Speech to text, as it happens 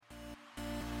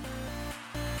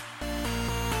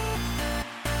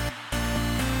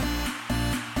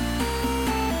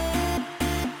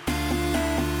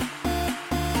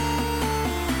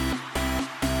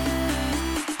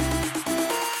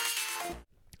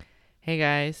Hey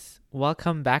guys,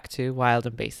 welcome back to Wild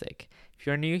and Basic. If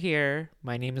you're new here,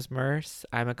 my name is Merce.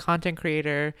 I'm a content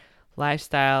creator,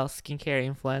 lifestyle, skincare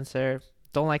influencer.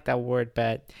 Don't like that word,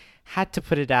 but had to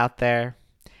put it out there.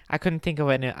 I couldn't think of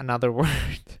another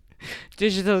word.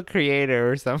 Digital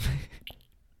creator or something.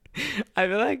 I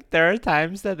feel like there are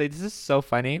times that this is so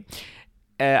funny.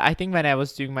 I think when I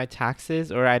was doing my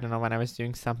taxes, or I don't know, when I was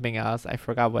doing something else, I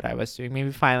forgot what I was doing.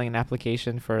 Maybe filing an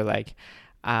application for like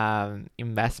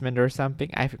investment or something.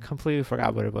 I completely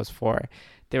forgot what it was for.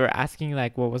 They were asking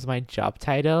like what was my job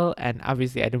title, and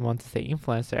obviously I didn't want to say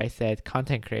influencer. I said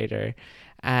content creator,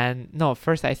 and no,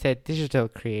 first I said digital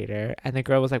creator, and the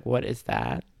girl was like, "What is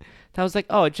that?" And I was like,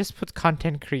 "Oh, just put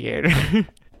content creator."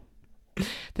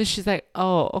 Then she's like,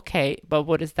 "Oh, okay, but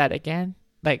what is that again?"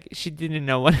 Like she didn't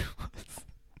know what it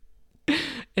was.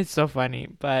 It's so funny.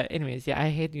 But anyways, yeah, I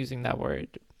hate using that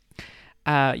word.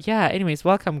 Yeah, anyways,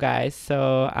 welcome guys.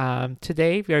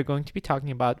 Today we are going to be talking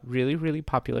about really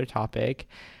popular topic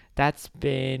that's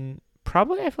been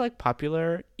probably I feel like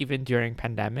popular even during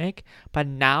pandemic, but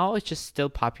now it's just still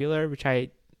popular, which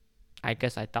I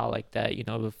guess I thought like that, it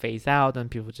will phase out and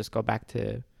people just go back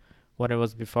to what it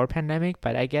was before pandemic,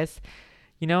 but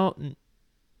you know,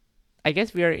 I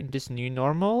guess we are in this new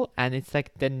normal and it's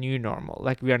like the new normal.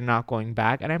 Like we are not going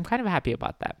back and I'm kind of happy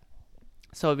about that.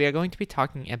 So we are going to be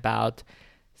talking about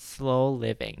slow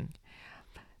living.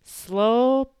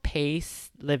 Slow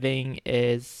pace living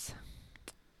is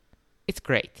it's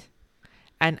great.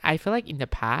 And I feel like in the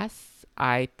past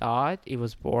I thought it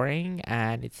was boring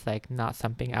and it's like not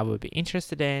something I would be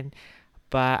interested in,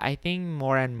 but I think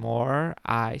more and more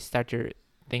I start to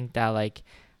think that like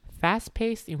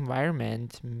fast-paced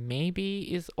environment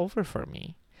maybe is over for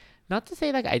me. Not to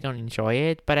say like I don't enjoy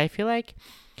it, but I feel like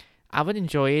I would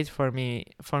enjoy it for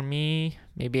me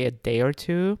maybe a day or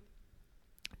two.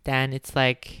 Then it's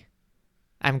like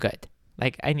I'm good.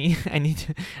 Like I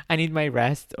need my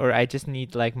rest or I just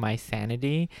need like my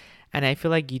sanity. And I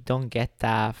feel like you don't get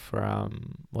that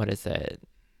from what is it?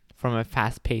 From a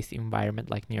fast-paced environment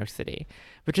like New York City,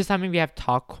 which is something we have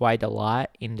talked quite a lot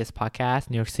in this podcast,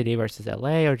 New York City versus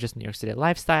LA or just New York City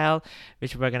lifestyle,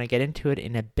 which we're going to get into it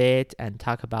in a bit and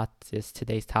talk about this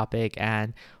today's topic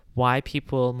and why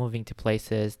people moving to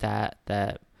places that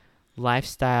the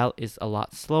lifestyle is a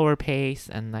lot slower pace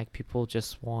and like people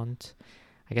just want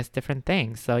I guess different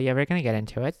things. So yeah, we're gonna get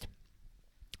into it.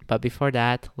 But before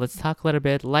that, let's talk a little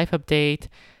bit life update,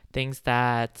 things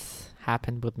that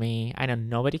happened with me. I know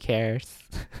nobody cares,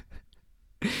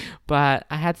 but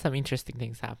I had some interesting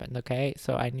things happen. Okay,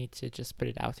 so I need to just put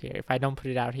it out here. If I don't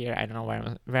put it out here, I don't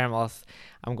know where else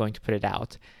I'm going to put it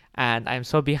out. And I'm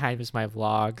so behind with my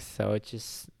vlogs, so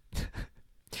just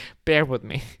bear with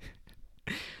me.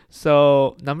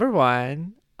 So number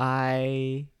one,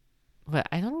 I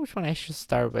don't know which one I should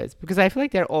start with because I feel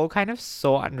like they're all kind of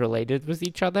so unrelated with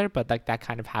each other, but like that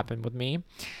kind of happened with me.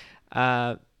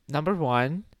 Uh, Number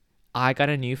one, I got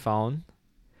a new phone.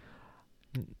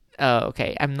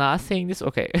 Okay, I'm not saying this.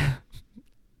 Okay,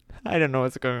 I don't know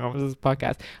what's going on with this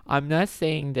podcast. I'm not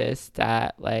saying this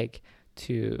that like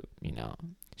to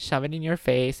shove it in your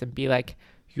face and be like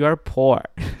you're poor.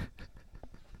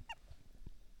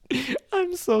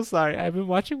 I'm so sorry. I've been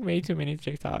watching way too many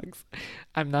TikToks.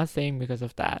 I'm not saying because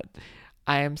of that.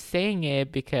 I am saying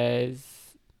it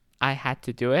because I had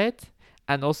to do it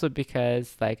and also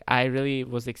because like I really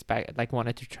was expect like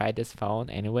wanted to try this phone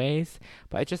anyways,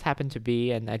 but it just happened to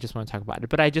be and I just want to talk about it.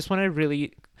 But I just want to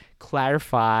really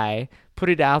clarify, put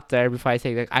it out there before I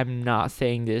say like I'm not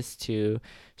saying this to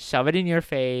shove it in your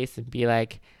face and be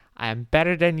like I'm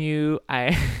better than you.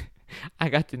 I I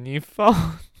got the new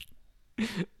phone.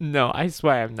 No, I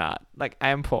swear I'm not. Like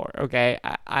I'm poor, okay?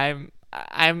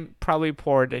 I'm probably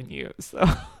poorer than you. So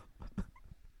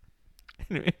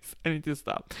anyways, I need to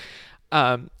stop.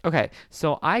 Okay,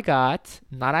 so I got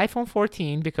not iPhone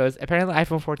 14 because apparently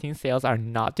iPhone 14 sales are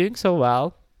not doing so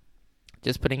well.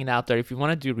 Just putting it out there. If you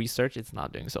want to do research, it's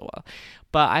not doing so well.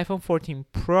 But iPhone 14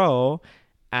 Pro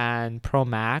and Pro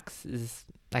Max is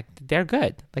like they're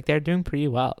good. Like they're doing pretty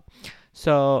well.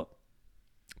 So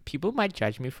people might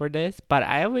judge me for this, but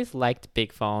I always liked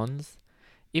big phones.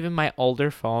 Even my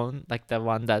older phone, like the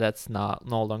one that's not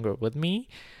no longer with me,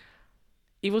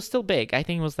 it was still big. I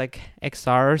think it was like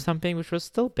XR or something, which was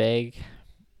still big.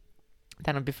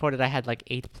 Then before that, I had like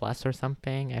 8 Plus or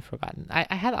something. I've forgotten.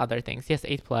 I had other things. Yes,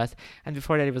 8 Plus. And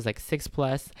before that, it was like 6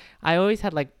 Plus. I always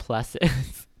had like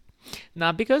pluses.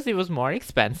 Not because it was more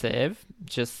expensive,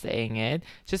 just saying it,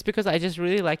 just because I just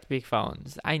really liked big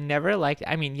phones. I never liked,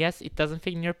 I mean, yes, it doesn't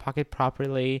fit in your pocket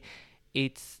properly.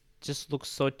 It's just looks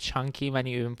so chunky when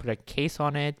you even put a case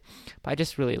on it. But I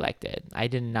just really liked it. I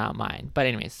did not mind. But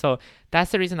anyways, so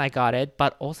that's the reason I got it.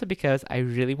 But also because I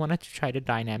really wanted to try the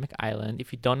dynamic island.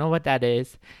 If you don't know what that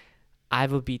is, I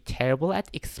will be terrible at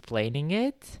explaining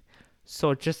it.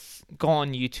 So just go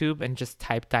on YouTube and just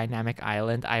type Dynamic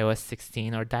Island iOS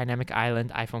 16 or Dynamic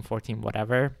Island iPhone 14,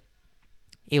 whatever.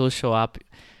 It will show up.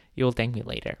 You will thank me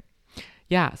later.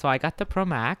 Yeah, so I got the Pro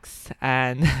Max,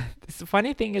 and the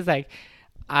funny thing is like,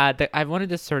 I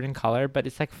wanted a certain color, but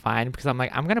it's like fine because I'm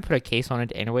like, I'm gonna put a case on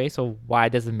it anyway, so why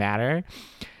does it matter?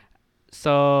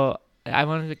 So I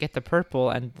wanted to get the purple,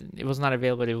 and it was not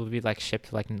available. It would be like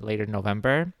shipped like later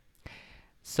November.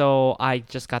 So I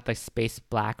just got like space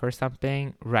black or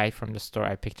something right from the store.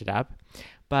 I picked it up.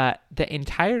 But the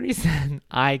entire reason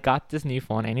I got this new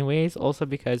phone anyways, also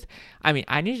because I mean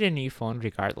I needed a new phone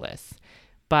regardless.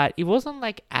 But it wasn't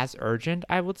like as urgent,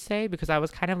 I would say, because I was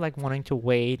kind of like wanting to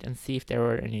wait and see if there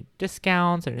were any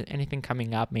discounts or anything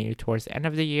coming up maybe towards the end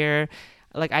of the year.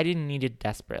 Like I didn't need it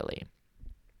desperately.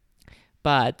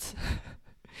 But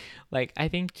like I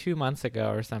think 2 months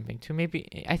ago or something,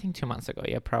 I think 2 months ago,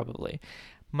 yeah, probably.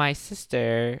 My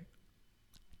sister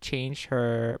changed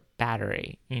her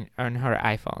battery on her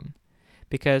iPhone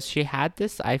because she had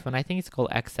this iPhone, I think it's called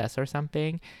XS or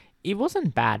something. It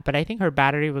wasn't bad, but I think her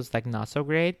battery was like not so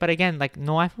great. But again, like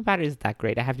no iPhone battery is that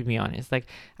great. I have to be honest. Like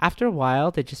after a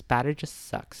while, the just battery just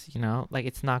sucks. Like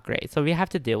it's not great. So we have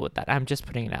to deal with that. I'm just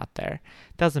putting it out there.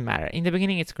 Doesn't matter. In the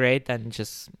beginning, it's great. Then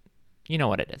just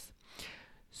what it is.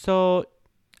 So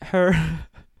her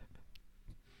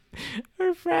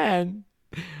her friend,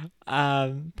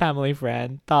 family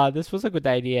friend, thought this was a good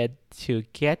idea to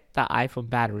get the iPhone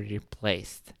battery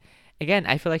replaced. Again,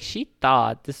 I feel like she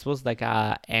thought this was like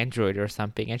a Android or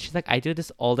something, and she's like, I do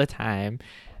this all the time,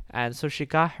 and so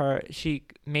she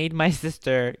made my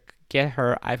sister get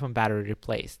her iPhone battery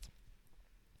replaced.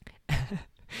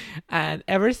 And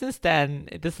ever since then,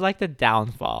 this is like the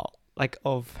downfall like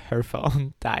of her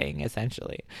phone dying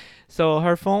essentially. So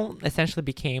her phone essentially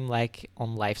became like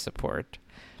on life support.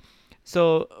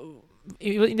 So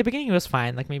in the beginning it was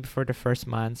fine, like maybe for the first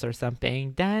months or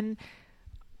something. Then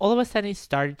all of a sudden it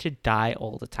started to die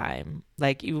all the time.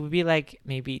 Like it would be like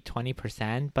maybe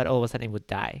 20%, but all of a sudden it would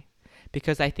die.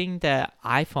 Because I think the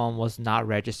iPhone was not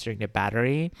registering the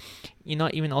battery.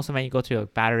 Even also when you go to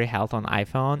battery health on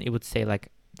iPhone, it would say like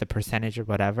the percentage or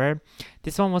whatever.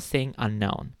 This one was saying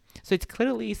unknown. So it's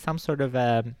clearly some sort of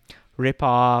a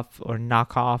rip-off or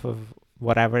knockoff of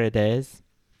whatever it is.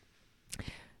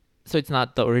 So it's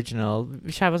not the original,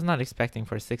 which I was not expecting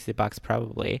for $60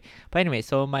 probably. But anyway,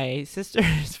 so my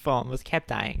sister's phone was kept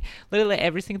dying. Literally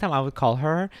every single time I would call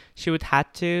her, she would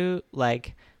have to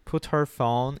like put her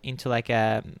phone into like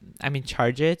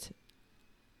charge it.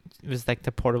 It was like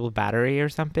the portable battery or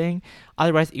something.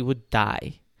 Otherwise it would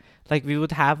die. Like we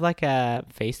would have like a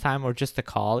FaceTime or just a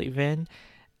call even.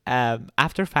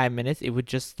 After 5 minutes, it would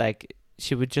just like,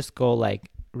 she would just go like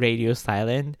radio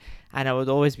silent, and I would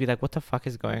always be like, what the fuck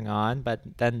is going on? But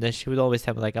then she would always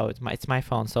tell me like, oh, it's my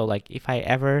phone. So like if I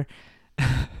ever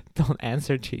don't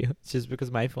answer to you, it's just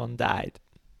because my phone died.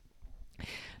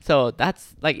 So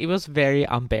that's like, it was very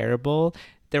unbearable.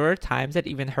 There were times that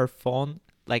even her phone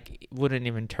like wouldn't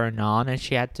even turn on, and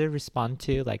she had to respond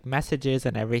to like messages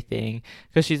and everything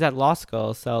because she's at law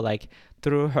school. So like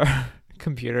through her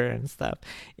computer and stuff,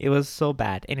 it was so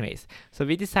bad. Anyways, so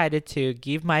we decided to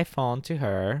give my phone to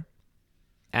her,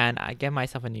 and I get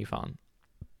myself a new phone.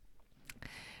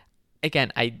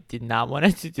 Again, I did not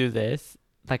want to do this.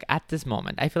 Like at this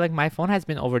moment, I feel like my phone has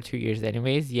been over 2 years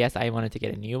anyways. Yes, I wanted to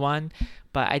get a new one,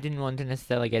 but I didn't want to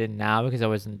necessarily get it now because I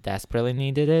wasn't desperately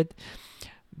needed it.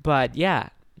 But yeah,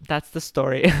 that's the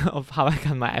story of how I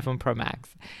got my iPhone Pro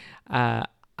Max.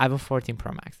 iPhone 14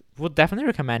 Pro Max. Would definitely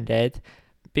recommend it.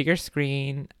 Bigger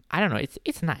screen. I don't know.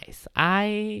 It's nice.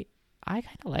 I kind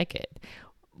of like it.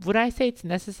 Would I say it's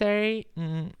necessary?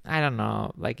 I don't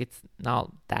know. Like it's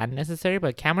not that necessary,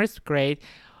 but camera's great.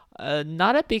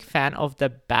 Not a big fan of the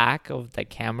back of the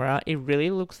camera. It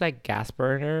really looks like gas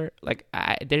burner. Like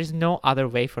there's no other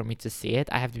way for me to see it.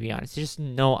 I have to be honest. There's just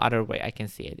no other way I can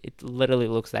see it. It literally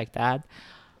looks like that.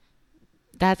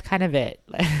 That's kind of it.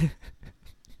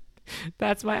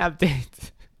 That's my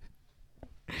update.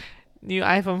 New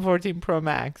iPhone 14 Pro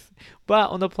Max.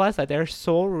 But on the plus side,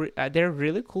 they're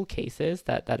really cool cases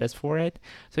that is for it,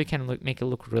 so you can make it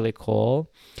look really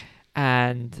cool.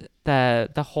 And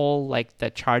the whole like the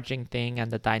charging thing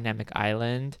and the dynamic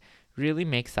island really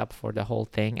makes up for the whole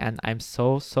thing. And I'm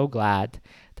so glad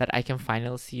that I can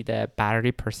finally see the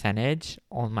battery percentage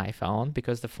on my phone,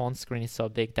 because the phone screen is so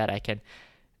big that I can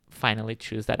finally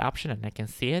choose that option and I can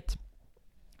see it.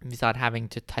 without having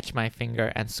to touch my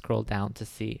finger and scroll down to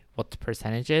see what the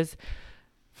percentage is.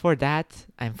 For that,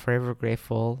 I'm forever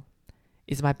grateful.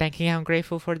 Is my bank account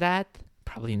grateful for that?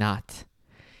 Probably not.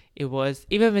 It was,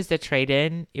 even with the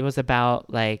trade-in, it was about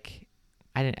like,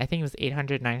 I think it was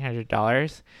 $800,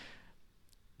 $900.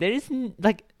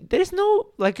 There's no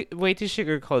like way to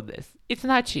sugarcoat this. It's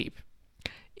not cheap.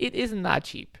 It is not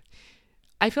cheap.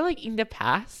 I feel like in the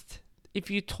past, if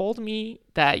you told me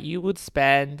that you would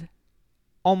spend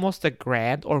almost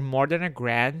 $1,000 or more than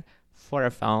 $1,000 for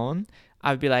a phone,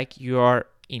 I'd be like, you're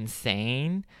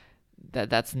insane.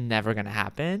 That's never gonna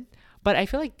happen. But I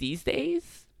feel like these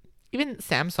days, even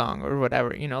Samsung or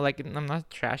whatever, like I'm not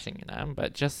trashing them,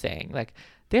 but just saying, like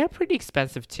they're pretty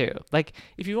expensive too. Like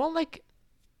if you want like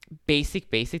basic,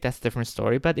 that's a different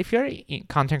story. But if you're a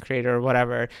content creator or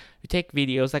whatever, you take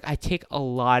videos. Like I take a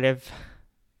lot of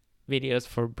videos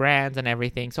for brands and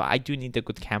everything, so I do need a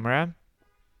good camera.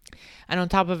 And on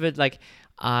top of it, like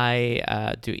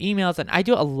I do emails and I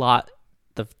do a lot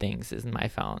of things in my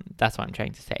phone. That's what I'm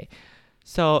trying to say.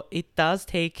 So it does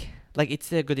take, like,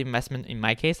 it's a good investment in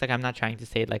my case. Like I'm not trying to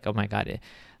say like, oh my god,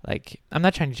 like I'm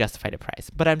not trying to justify the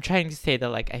price, but I'm trying to say that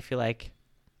like I feel like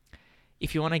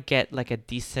if you want to get like a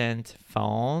decent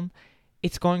phone,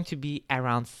 it's going to be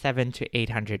around $700 to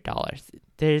 $800.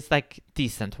 There's like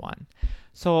decent one.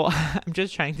 So I'm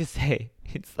just trying to say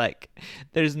it's like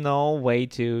there's no way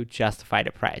to justify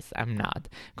the price. I'm not,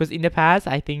 because in the past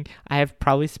I think I have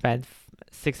probably spent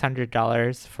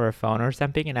 $600 for a phone or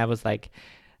something, and I was like,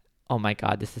 oh my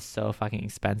god, this is so fucking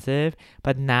expensive.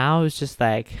 But now it's just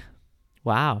like,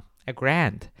 wow,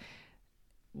 $1,000.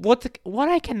 What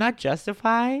I cannot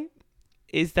justify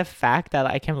is the fact that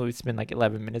I can't believe it's been like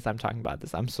 11 minutes I'm talking about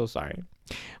this. I'm so sorry.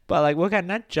 But like, what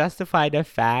cannot justify the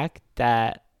fact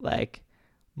that like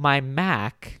my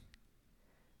Mac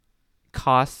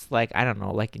costs like, I don't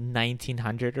know, like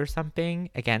 $1,900 or something.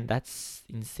 Again, that's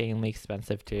insanely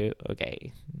expensive too.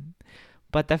 Okay.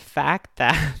 But the fact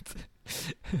that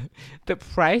the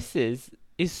prices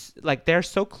is like they're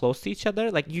so close to each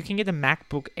other. Like you can get a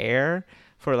MacBook Air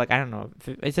for like, I don't know,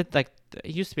 is it like,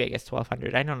 it used to be I guess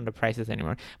 $1,200. I don't know the prices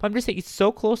anymore. But I'm just saying it's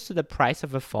so close to the price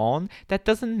of a phone that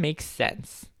doesn't make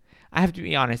sense. I have to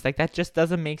be honest, like that just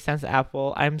doesn't make sense,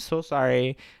 Apple. I'm so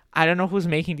sorry. I don't know who's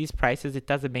making these prices. It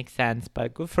doesn't make sense,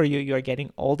 but good for you. You're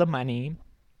getting all the money.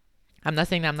 I'm not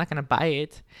saying that I'm not going to buy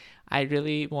it. I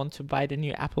really want to buy the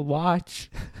new Apple Watch.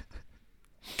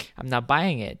 I'm not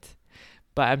buying it,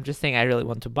 but I'm just saying I really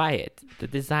want to buy it. The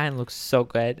design looks so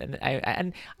good, and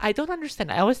I don't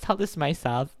understand. I always tell this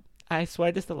to I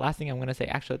swear this is the last thing I'm going to say.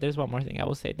 Actually, there's one more thing I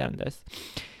will say done this.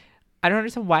 I don't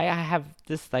understand why I have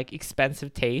this like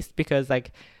expensive taste, because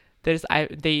like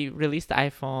they released the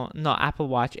Apple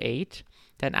Watch 8,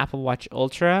 then Apple Watch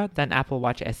Ultra, then Apple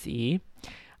Watch SE.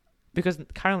 Because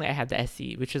currently I have the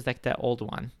SE, which is like the old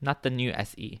one, not the new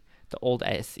SE, the old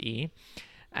SE.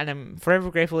 And I'm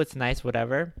forever grateful. It's nice,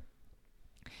 whatever.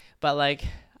 But like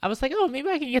I was like, oh, maybe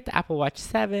I can get the Apple Watch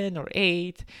 7 or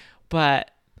 8,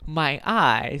 but my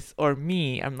eyes, or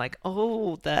me, I'm like,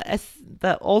 oh,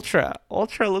 the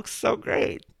Ultra looks so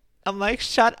great. I'm like,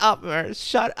 shut up, Mers,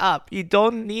 shut up. You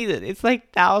don't need it. It's like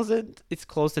it's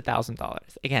close to $1,000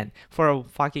 again for a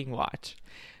fucking watch.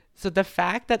 So the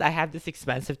fact that I have this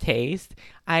expensive taste,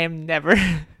 I'm never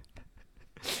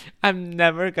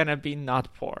gonna be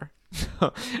not poor.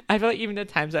 So I feel like even the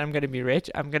times that I'm gonna be rich,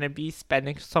 I'm gonna be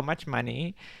spending so much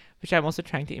money, which I'm also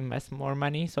trying to invest more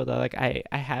money so that like I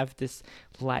have this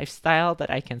lifestyle that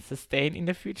I can sustain in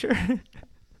the future.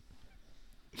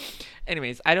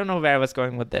 Anyways, I don't know where I was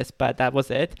going with this, but that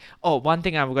was it. Oh, one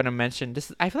thing I'm gonna mention.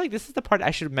 I feel like this is the part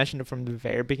I should have mentioned from the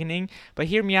very beginning. But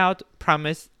hear me out.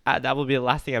 Promise. That will be the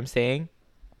last thing I'm saying.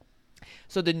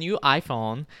 So the new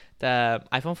iPhone, the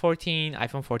iPhone 14,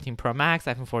 iPhone 14 Pro Max,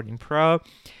 iPhone 14 Pro.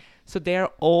 So they're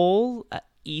all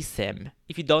eSIM.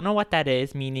 If you don't know what that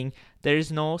is, meaning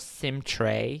there's no SIM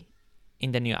tray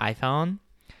in the new iPhone.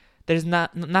 There's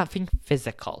nothing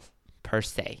physical per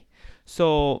se.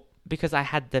 So because I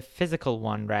had the physical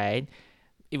one, right,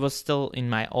 it was still in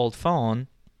my old phone.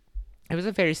 It was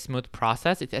a very smooth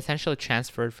process. It essentially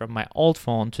transferred from my old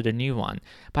phone to the new one,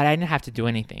 but I didn't have to do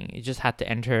anything. It just had to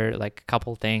enter like a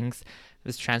couple things. It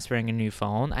was transferring a new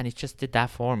phone, and it just did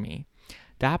that for me.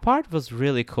 That part was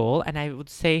really cool, and I would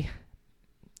say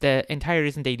the entire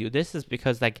reason they do this is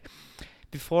because like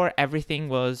before, everything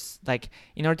was like,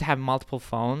 in order to have multiple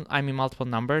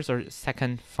numbers or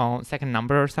second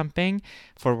number or something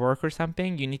for work or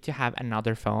something, you need to have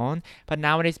another phone. But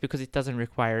nowadays, because it doesn't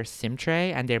require SIM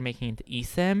tray and they're making it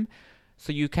eSIM,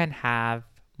 so you can have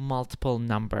multiple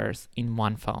numbers in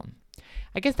one phone.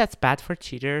 I guess that's bad for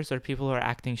cheaters or people who are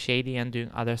acting shady and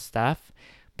doing other stuff.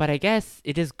 But I guess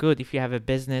it is good if you have a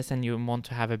business and you want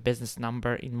to have a business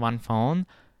number in one phone,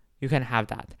 you can have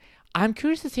that. I'm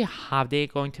curious to see how they're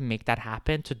going to make that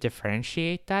happen to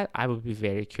differentiate that. I would be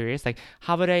very curious. Like,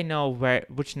 how would I know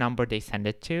which number they send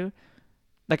it to?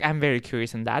 Like, I'm very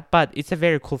curious in that. But it's a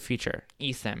very cool feature,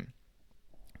 eSIM.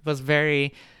 It was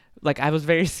very, like, I was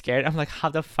very scared. I'm like, how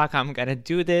the fuck I'm gonna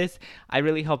do this? I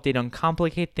really hope they don't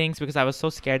complicate things because I was so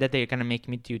scared that they're gonna make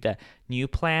me do the new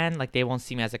plan. Like, they won't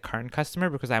see me as a current customer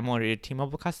because I'm already a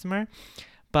T-Mobile customer.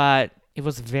 But it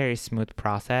was a very smooth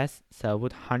process, so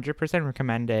would 100%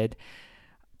 recommend it.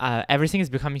 Everything is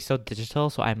becoming so digital,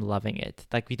 so I'm loving it.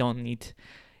 Like, we don't need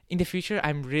in the future.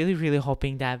 I'm really, really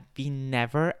hoping that we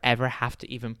never ever have to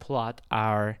even pull out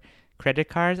our credit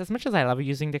cards. As much as I love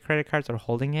using the credit cards or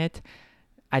holding it,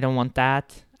 I don't want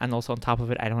that. And also on top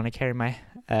of it, I don't want to carry my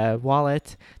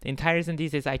wallet. The entire reason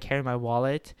these days I carry my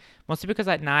wallet, mostly because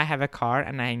now I have a car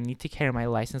and I need to carry my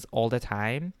license all the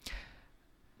time.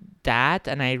 That,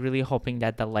 and I really hoping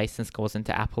that the license goes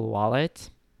into Apple Wallet,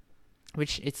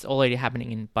 which it's already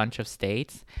happening in a bunch of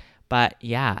states. But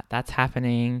yeah, that's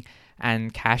happening,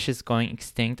 and cash is going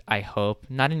extinct, I hope.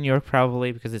 Not in New York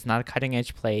probably because it's not a cutting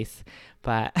edge place.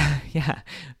 But yeah,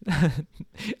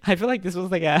 I feel like this was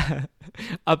like a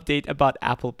update about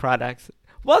Apple products.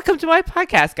 Welcome to my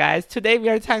podcast, guys. Today we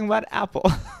are talking about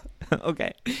Apple.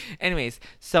 Okay. Anyways,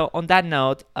 so on that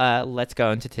note, let's go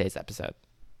into today's episode.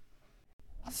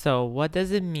 So what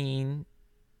does it mean,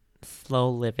 slow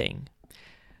living?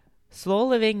 Slow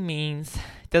living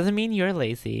doesn't mean you're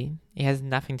lazy. It has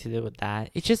nothing to do with that.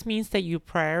 It just means that you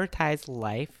prioritize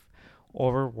life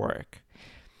over work.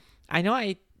 I know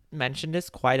I mentioned this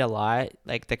quite a lot,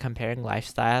 like the comparing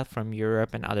lifestyle from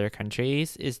Europe and other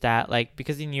countries is that, like,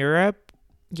 because in Europe,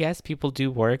 yes, people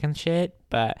do work and shit,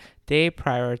 but they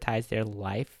prioritize their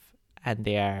life and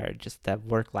they are just the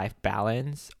work-life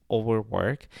balance over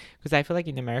work. Because I feel like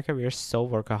in America, we are so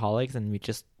workaholics and we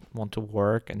just want to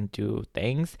work and do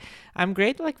things. I'm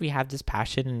great, like we have this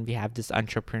passion and we have this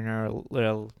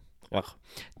entrepreneurial,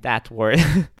 that word.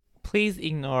 Please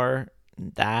ignore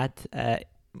that.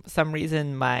 Some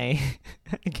reason I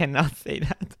cannot say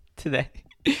that today.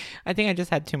 I think I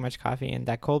just had too much coffee and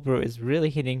that cold brew is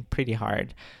really hitting pretty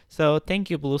hard. So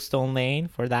thank you, Bluestone Lane,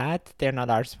 for that. They're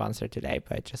not our sponsor today,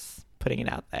 but just putting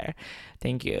it out there.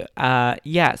 Thank you.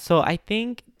 Yeah, so I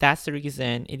think that's the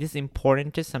reason it is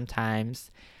important to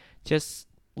sometimes just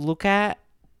look at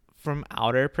from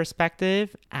outer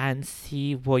perspective and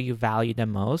see what you value the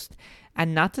most.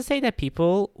 And not to say that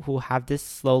people who have this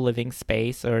slow living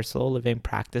space or slow living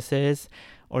practices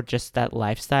or just that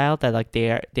lifestyle that like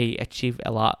they achieve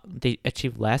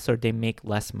less or they make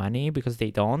less money because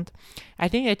they don't. I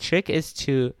think a trick is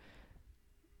to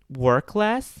work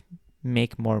less,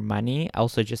 make more money,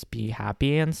 also just be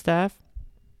happy and stuff.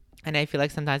 And I feel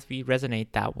like sometimes we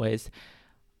resonate that with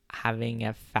having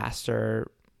a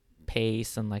faster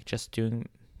pace and like just doing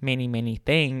many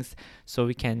things so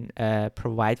we can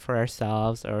provide for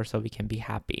ourselves or so we can be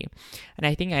happy. And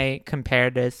I think I compare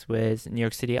this with New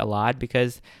York City a lot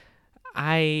because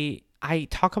I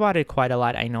talk about it quite a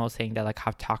lot. I know, saying that like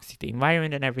how toxic the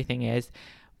environment and everything is,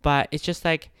 but it's just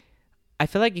like I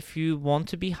feel like if you want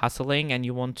to be hustling and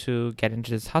you want to get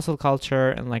into this hustle culture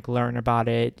and like learn about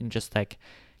it and just like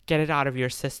get it out of your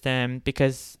system,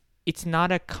 because it's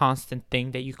not a constant thing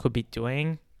that you could be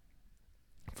doing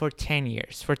for 10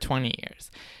 years, for 20 years.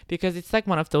 Because it's like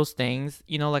one of those things,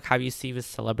 you know, like how you see with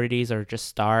celebrities or just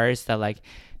stars that like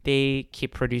they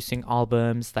keep producing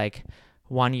albums like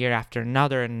one year after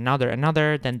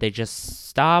another, then they just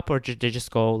stop or they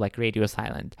just go like radio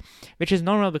silent, which is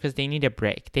normal because they need a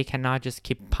break. They cannot just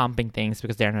keep pumping things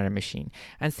because they're not a machine.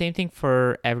 And same thing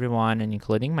for everyone, and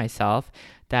including myself,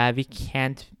 that we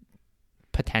can't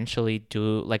potentially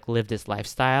do like live this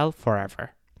lifestyle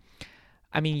forever.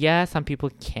 I mean, yeah, some people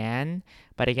can,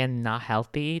 but again, not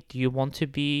healthy. Do you want to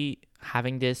be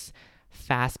having this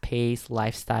fast-paced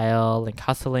lifestyle, like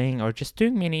hustling or just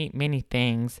doing many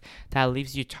things that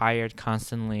leaves you tired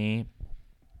constantly,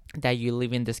 that you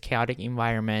live in this chaotic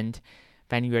environment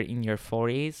when you're in your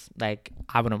 40s? Like,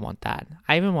 I wouldn't want that.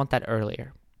 I even want that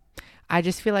earlier. I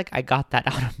just feel like I got that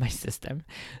out of my system.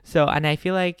 So, and I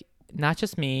feel like not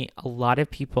just me, a lot of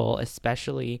people,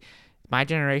 especially my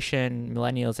generation,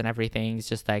 millennials and everything, is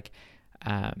just like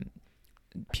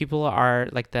people are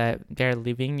like they're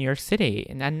living New York City,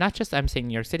 and not just I'm saying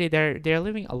New York City, they're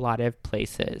living a lot of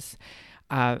places.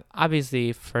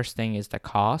 Obviously, first thing is the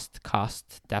cost.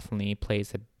 Cost definitely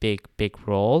plays a big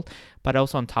role, but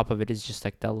also on top of it is just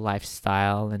like the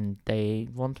lifestyle, and they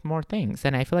want more things,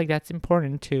 and I feel like that's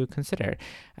important to consider.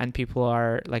 And people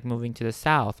are like moving to the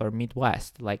South or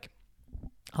Midwest, like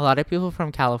a lot of people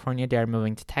from California, they are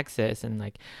moving to Texas, and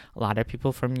like a lot of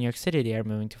people from New York City, they are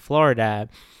moving to Florida.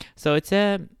 So it's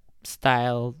a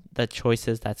style, the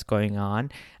choices that's going on.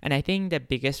 And I think the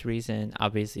biggest reason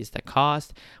obviously is the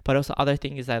cost, but also other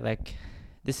thing is that like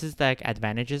this is like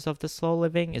advantages of the slow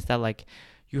living is that like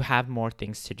you have more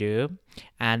things to do,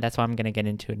 and that's what I'm gonna get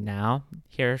into now.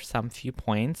 Here are some few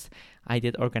points. I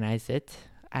did organize it.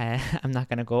 I'm not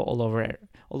gonna go all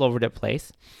over the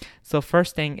place. So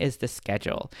first thing is the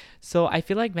schedule. So I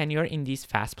feel like when you're in these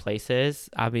fast places,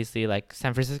 obviously like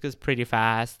San Francisco is pretty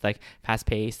fast, like fast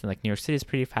paced, and like New York City is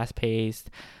pretty fast paced.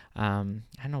 I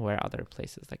don't know where other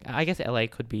places, like I guess LA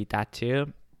could be that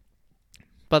too,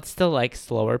 but still like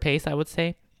slower pace, I would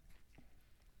say.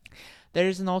 There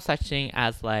is no such thing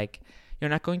as like you're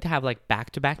not going to have like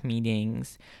back to back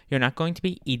meetings. You're not going to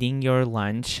be eating your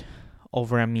lunch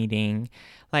over a meeting.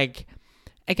 Like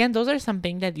again, those are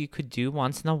something that you could do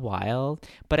once in a while,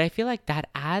 but I feel like that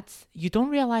adds, you don't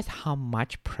realize how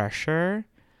much pressure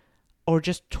or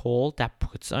just toll that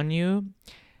puts on you.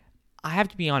 I have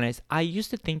to be honest, I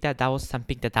used to think that that was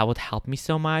something that would help me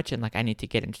so much, and like I need to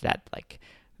get into that like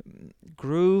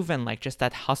groove and like just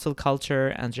that hustle culture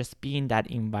and just be in that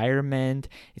environment.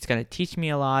 It's gonna teach me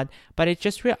a lot, but I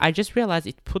just realized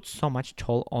it puts so much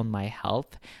toll on my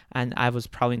health, and I was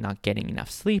probably not getting enough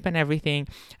sleep and everything.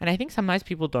 And I think sometimes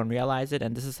people don't realize it,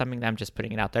 and this is something that I'm just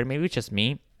putting it out there. Maybe it's just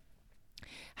me,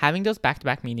 having those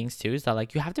back-to-back meetings too, is that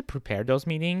like you have to prepare those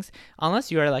meetings.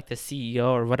 Unless you are like the CEO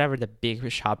or whatever the big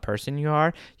shot person you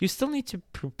are, you still need to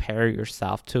prepare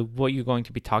yourself to what you're going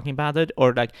to be talking about it,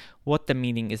 or like what the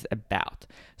meeting is about.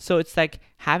 So it's like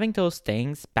having those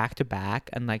things back to back,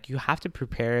 and like you have to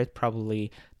prepare it probably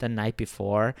the night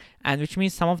before, and which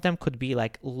means some of them could be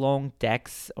like long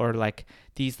decks, or like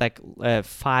these like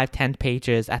 5-10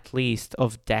 pages at least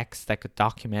of decks, like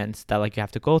documents that like you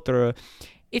have to go through.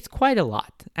 It's quite a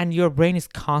lot, and your brain is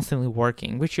constantly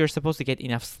working, which you're supposed to get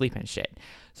enough sleep and shit.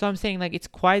 So I'm saying like it's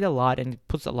quite a lot, and it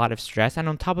puts a lot of stress. And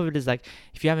on top of it is like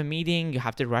if you have a meeting, you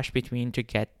have to rush between to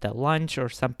get the lunch or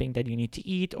something that you need to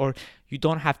eat, or you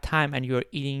don't have time and you're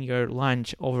eating your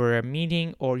lunch over a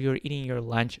meeting, or you're eating your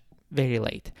lunch very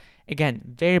late.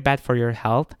 Again, very bad for your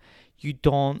health. You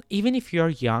don't, even if you're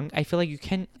young, I feel like you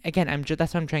can, again,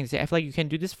 that's what I'm trying to say. I feel like you can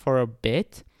do this for a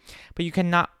bit, but you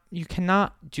cannot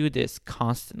do this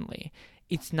constantly.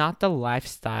 It's not the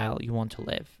lifestyle you want to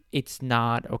live. It's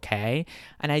not okay.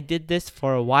 And I did this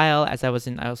for a while as I was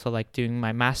in also like doing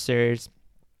my master's.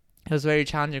 It was very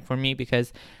challenging for me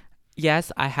because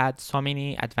yes, I had so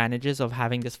many advantages of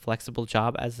having this flexible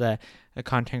job as a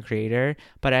content creator,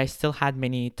 but I still had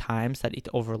many times that it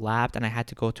overlapped, and I had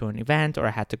to go to an event, or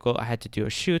I had to do a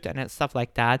shoot and stuff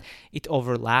like that. It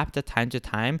overlapped the time to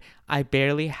time. I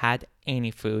barely had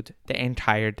any food the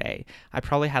entire day. I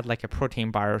probably had like a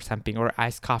protein bar or something, or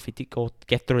iced coffee to go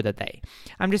get through the day.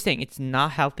 I'm just saying it's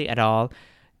not healthy at all.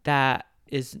 That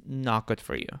is not good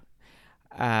for you.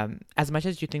 As much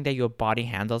as you think that your body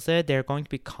handles it, there are going to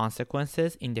be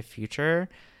consequences in the future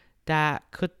that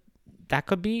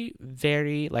could be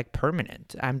very like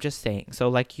permanent. I'm just saying. So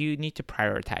like you need to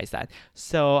prioritize that.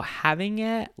 So having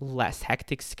a less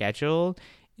hectic schedule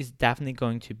is definitely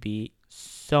going to be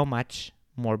so much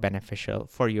more beneficial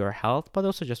for your health, but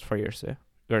also just for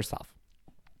yourself.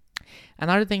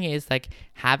 Another thing is like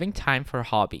having time for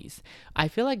hobbies. I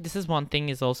feel like this is one thing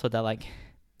is also that like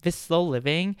this slow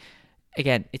living,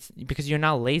 again, it's because you're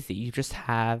not lazy. You just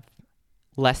have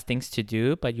less things to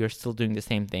do, but you're still doing the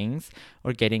same things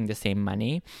or getting the same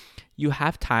money. You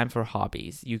have time for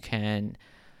hobbies. You can,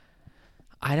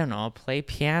 I don't know, play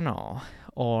piano,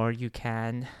 or you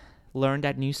can learn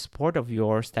that new sport of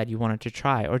yours that you wanted to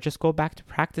try, or just go back to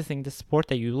practicing the sport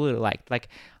that you really liked. Like,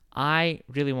 I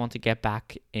really want to get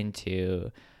back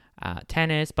into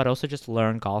tennis, but also just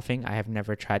learn golfing. I have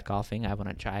never tried golfing. I want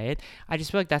to try it. I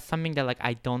just feel like that's something that like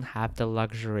I don't have the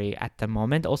luxury at the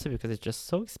moment. Also because it's just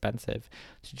so expensive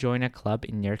to join a club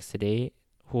in New York City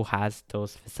who has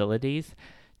those facilities.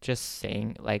 Just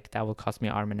saying, like that will cost me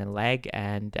arm and a leg,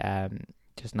 and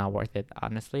just not worth it,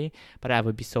 honestly. But I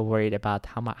would be so worried about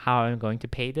how I'm going to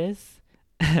pay this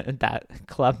that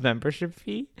club membership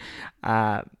fee.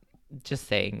 Uh, just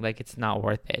saying, like it's not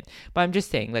worth it. But I'm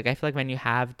just saying, like I feel like when you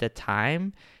have the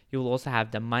time, you will also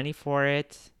have the money for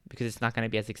it. because it's not going to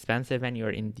be as expensive when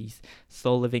you're in these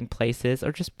slow living places,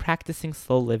 or just practicing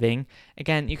slow living.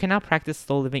 Again, you cannot practice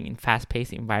slow living in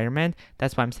fast-paced environment.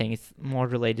 That's why I'm saying it's more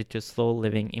related to slow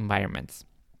living environments.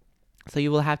 So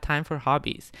you will have time for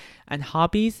hobbies, and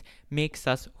hobbies makes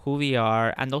us who we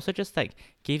are, and also just like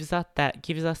gives us that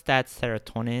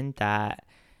serotonin that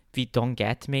we don't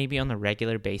get maybe on a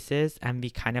regular basis, and we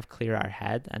kind of clear our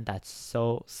head, and that's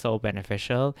so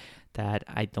beneficial that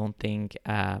I don't think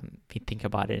we think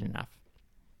about it enough.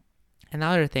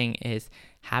 Another thing is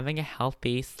having a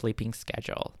healthy sleeping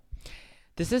schedule.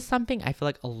 This is something I feel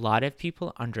like a lot of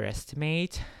people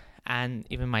underestimate, and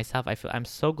even myself, I'm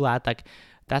so glad, like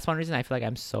that's one reason I feel like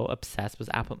I'm so obsessed with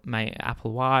my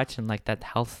Apple Watch and like that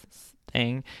health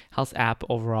app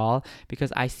overall,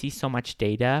 because I see so much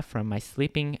data from my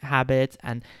sleeping habits,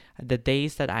 and the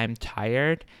days that I'm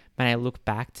tired, when I look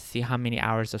back to see how many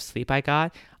hours of sleep I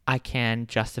got, I can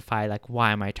justify like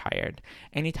why am I tired.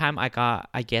 Anytime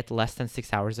I get less than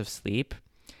 6 hours of sleep,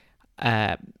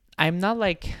 I'm not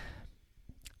like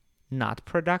not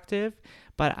productive,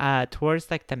 but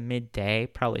towards like the midday,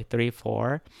 probably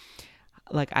 3-4,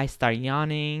 like I start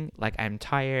yawning, like I'm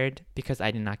tired because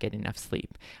I did not get enough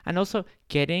sleep. And also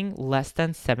getting less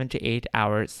than 7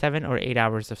 or 8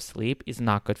 hours of sleep is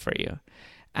not good for you.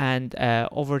 And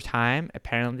over time,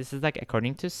 apparently this is like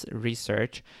according to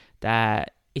research,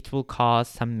 that it will cause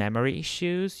some memory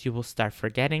issues. You will start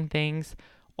forgetting things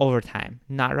over time,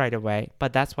 not right away.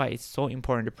 But that's why it's so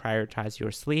important to prioritize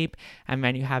your sleep. And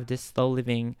when you have this slow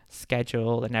living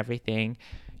schedule and everything,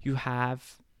 you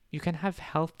can have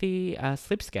healthy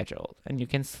sleep schedule, and you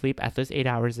can sleep at least 8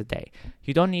 hours a day.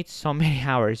 You don't need so many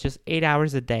hours, just 8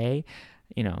 hours a day.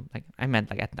 Like I meant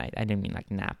like at night. I didn't mean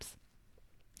like naps.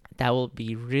 That will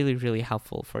be really, really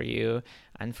helpful for you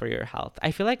and for your health.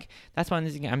 I feel like that's one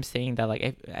thing I'm saying, that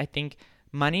like I think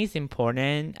money is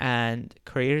important and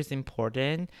career is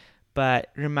important, but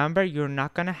remember, you're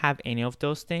not going to have any of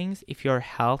those things if your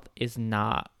health is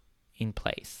not in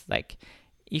place. Like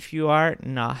if you are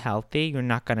not healthy, you're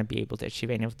not going to be able to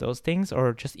achieve any of those things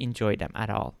or just enjoy them at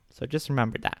all. So just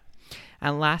remember that.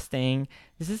 And last thing,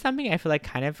 this is something I feel like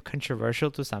kind of controversial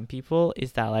to some people,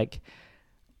 is that like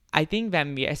I think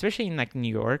when we, especially in like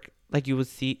New York, like you would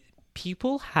see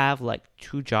people have like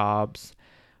 2 jobs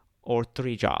or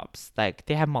 3 jobs. Like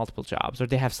they have multiple jobs, or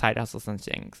they have side hustles and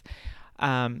things.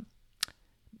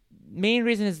 Main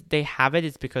reason is they have it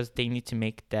is because they need to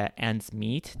make the ends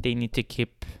meet. They need to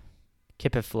keep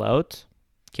afloat,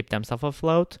 keep themselves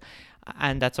afloat,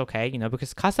 and that's okay,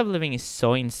 because cost of living is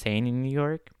so insane in New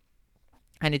York,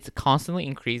 and it constantly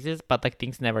increases, but like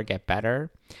things never get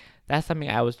better. That's something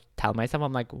I always tell myself.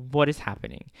 I'm like, what is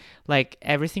happening? Like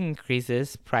everything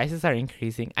increases, prices are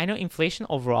increasing. I know inflation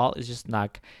overall is just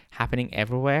not happening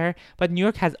everywhere, but New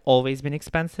York has always been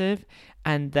expensive,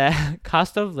 and the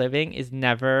cost of living is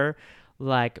never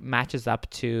like matches up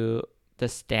to the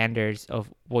standards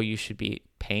of what you should be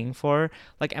paying for.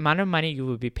 Like amount of money you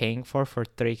would be paying for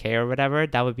 $3,000 or whatever,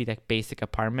 that would be like basic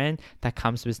apartment that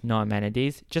comes with no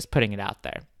amenities. Just putting it out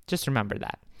there. Just remember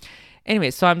that.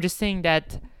 Anyway, so I'm just saying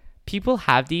that people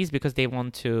have these because they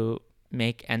want to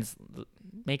make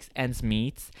ends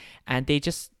meet, and they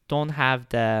just don't have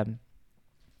the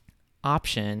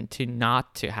option to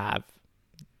not to have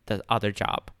the other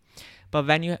job. But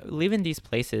when you live in these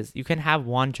places, you can have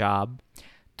one job,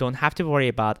 don't have to worry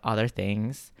about other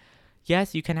things.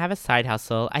 Yes, you can have a side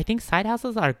hustle. I think side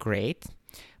hustles are great,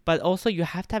 but also you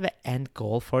have to have an end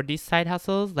goal for these side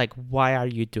hustles. Like, why are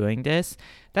you doing this?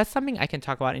 That's something I can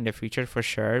talk about in the future for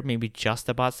sure. Maybe just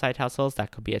about side hustles.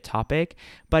 That could be a topic.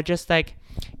 But just like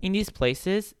in these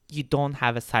places, you don't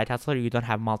have a side hustle, or you don't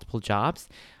have multiple jobs.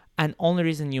 And only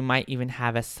reason you might even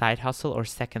have a side hustle or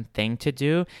second thing to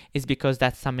do is because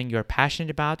that's something you're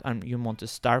passionate about and you want to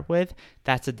start with.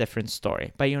 That's a different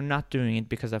story. But you're not doing it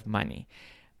because of money.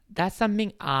 That's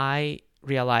something I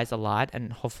realize a lot,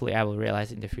 and hopefully I will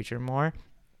realize in the future more.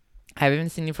 I've even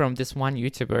seen it from this one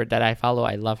YouTuber that I follow.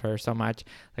 I love her so much,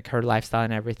 like her lifestyle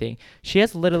and everything. She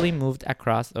has literally moved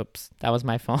across. Oops, that was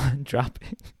my phone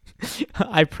dropping.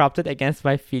 I propped it against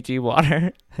my Fiji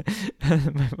water.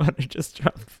 My water just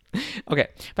dropped. Okay,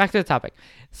 back to the topic.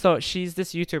 So she's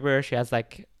this YouTuber. She has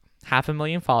like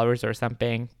 500,000 followers or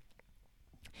something.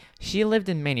 She lived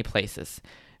in many places.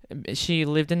 She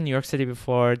lived in New York City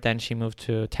before, then she moved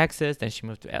to Texas, then she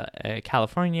moved to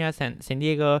California, San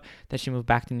Diego, then she moved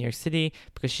back to New York City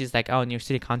because she's like, oh, New York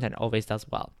City content always does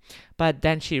well. But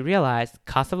then she realized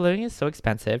cost of living is so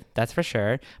expensive, that's for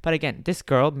sure. But again, this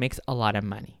girl makes a lot of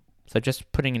money. So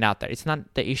just putting it out there. It's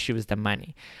not the issue is the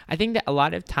money. I think that a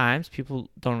lot of times people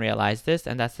don't realize this,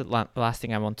 and that's the last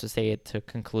thing I want to say to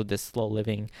conclude this slow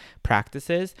living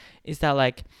practices, is that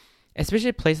like,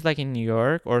 especially places like in New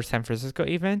York or San Francisco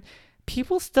even,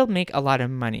 people still make a lot of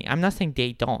money. I'm not saying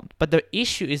they don't, but the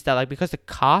issue is that like, because the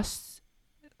cost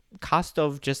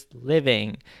of just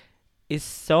living is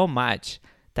so much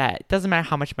that it doesn't matter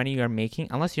how much money you're making,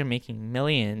 unless you're making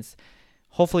millions.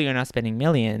 Hopefully you're not spending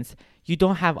millions. You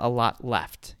don't have a lot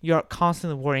left. You're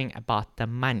constantly worrying about the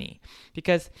money,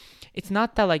 because it's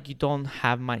not that like you don't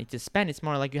have money to spend. It's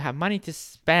more like you have money to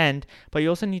spend, but you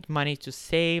also need money to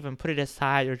save and put it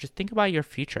aside, or just think about your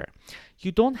future.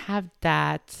 You don't have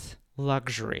that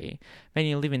luxury when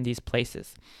you live in these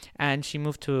places. And she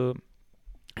moved to,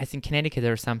 I think, Connecticut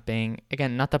or something.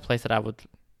 Again, not the place that I would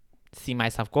see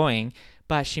myself going,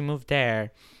 but she moved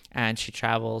there. And she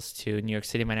travels to New York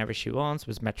City whenever she wants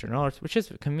with Metro North, which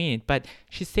is convenient. But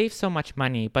she saves so much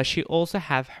money. But she also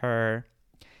has her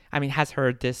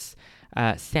this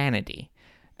sanity,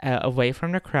 away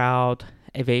from the crowd,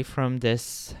 away from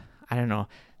this, I don't know,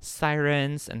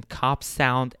 sirens and cops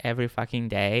sound every fucking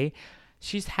day.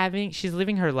 She's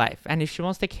living her life. And if she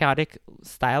wants the chaotic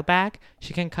style back,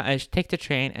 she can take the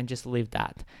train and just leave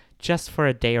that. Just for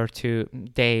a day or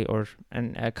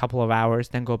a couple of hours,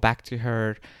 then go back to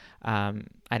her,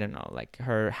 I don't know, like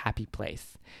her happy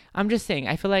place. I'm just saying,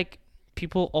 I feel like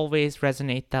people always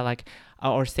resonate that like,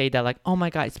 or say that like, oh my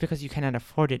God, it's because you cannot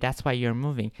afford it, that's why you're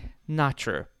moving. Not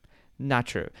true.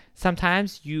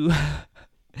 Sometimes you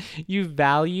you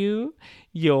value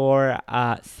your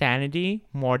sanity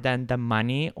more than the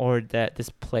money or this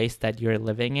place that you're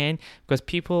living in, because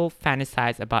people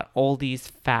fantasize about all these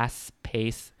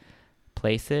fast-paced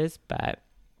places, but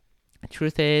the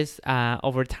truth is,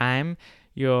 over time,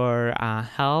 your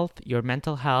health, your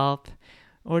mental health,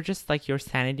 or just like your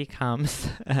sanity comes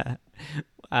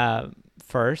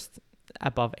first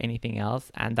above anything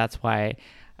else. And that's why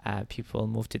people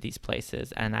move to these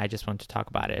places. And I just want to talk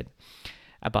about it,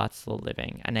 about slow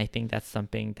living. And I think that's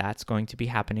something that's going to be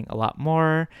happening a lot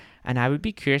more. And I would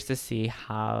be curious to see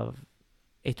how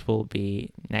it will be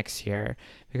next year,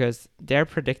 because they're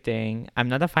predicting, I'm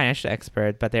not a financial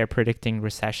expert, but they're predicting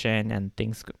recession and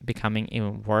things becoming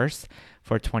even worse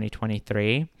for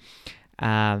 2023.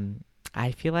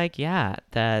 I feel like,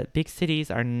 the big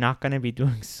cities are not going to be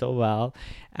doing so well.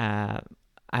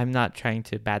 I'm not trying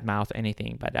to badmouth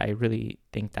anything, but I really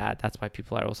think that that's why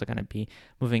people are also going to be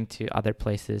moving to other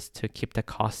places to keep the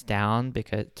costs down,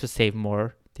 because to save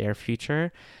more their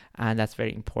future. And that's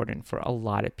very important for a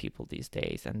lot of people these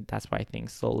days. And that's why I think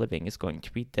slow living is going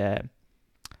to be the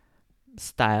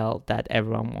style that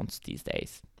everyone wants these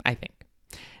days, I think.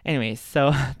 Anyways,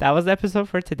 so that was the episode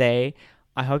for today.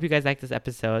 I hope you guys like this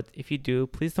episode. If you do,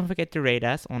 please don't forget to rate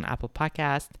us on Apple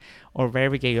Podcast or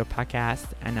wherever you get your podcast.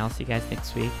 And I'll see you guys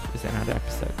next week with another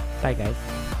episode. Bye,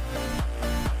 guys.